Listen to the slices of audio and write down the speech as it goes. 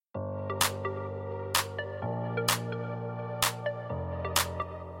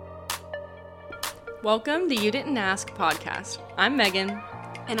Welcome to You Didn't Ask podcast. I'm Megan.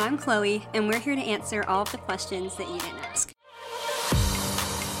 And I'm Chloe, and we're here to answer all of the questions that you didn't ask.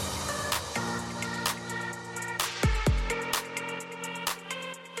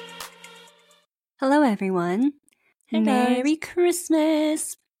 Hello, everyone. Hey, Merry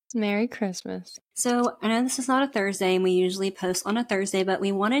Christmas. Merry Christmas. So, I know this is not a Thursday, and we usually post on a Thursday, but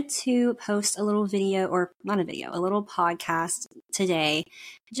we wanted to post a little video, or not a video, a little podcast today,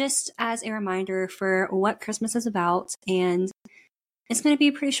 just as a reminder for what Christmas is about. And it's going to be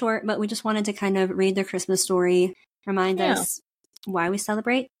pretty short, but we just wanted to kind of read the Christmas story, remind us why we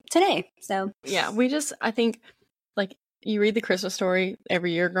celebrate today. So, yeah, I think, like, you read the Christmas story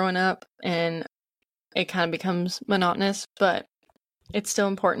every year growing up, and it kind of becomes monotonous, but it's still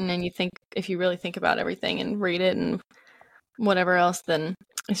important. And you think, if you really think about everything and read it and whatever else, then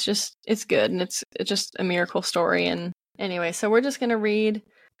it's good. And it's just a miracle story. And anyway, so we're just going to read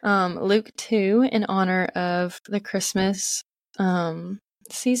Luke 2 in honor of the Christmas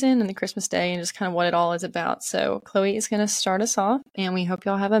season and the Christmas day and just kind of what it all is about. So Chloe is going to start us off, and we hope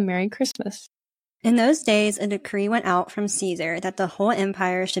y'all have a Merry Christmas. In those days, a decree went out from Caesar that the whole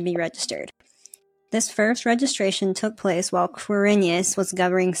empire should be registered. This first registration took place while Quirinius was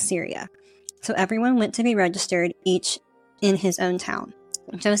governing Syria. So everyone went to be registered, each in his own town.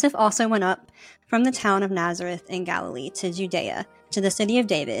 Joseph also went up from the town of Nazareth in Galilee to Judea, to the city of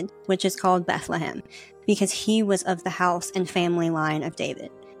David, which is called Bethlehem, because he was of the house and family line of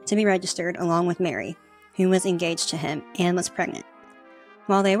David, to be registered along with Mary, who was engaged to him and was pregnant.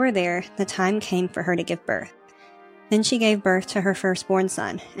 While they were there, the time came for her to give birth. Then she gave birth to her firstborn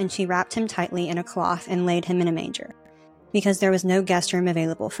son, and she wrapped him tightly in a cloth and laid him in a manger, because there was no guest room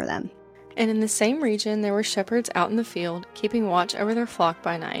available for them. And in the same region there were shepherds out in the field, keeping watch over their flock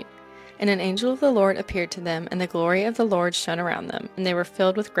by night. And an angel of the Lord appeared to them, and the glory of the Lord shone around them, and they were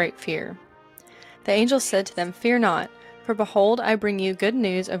filled with great fear. The angel said to them, "Fear not, for behold, I bring you good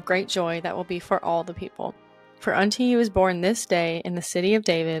news of great joy that will be for all the people. For unto you is born this day in the city of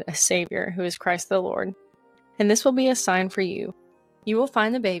David a Savior, who is Christ the Lord. And this will be a sign for you. You will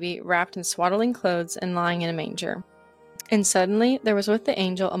find the baby wrapped in swaddling clothes and lying in a manger." And suddenly there was with the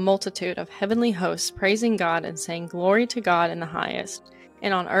angel a multitude of heavenly hosts praising God and saying, "Glory to God in the highest,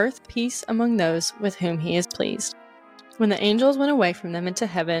 and on earth peace among those with whom he is pleased." When the angels went away from them into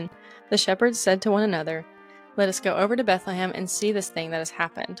heaven, the shepherds said to one another, "Let us go over to Bethlehem and see this thing that has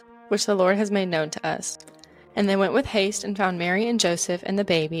happened, which the Lord has made known to us." And they went with haste and found Mary and Joseph and the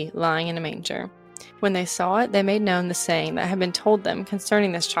baby lying in a manger. When they saw it, they made known the saying that had been told them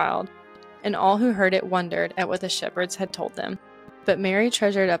concerning this child. And all who heard it wondered at what the shepherds had told them. But Mary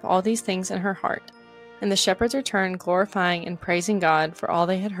treasured up all these things in her heart. And the shepherds returned, glorifying and praising God for all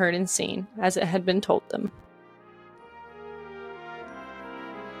they had heard and seen, as it had been told them.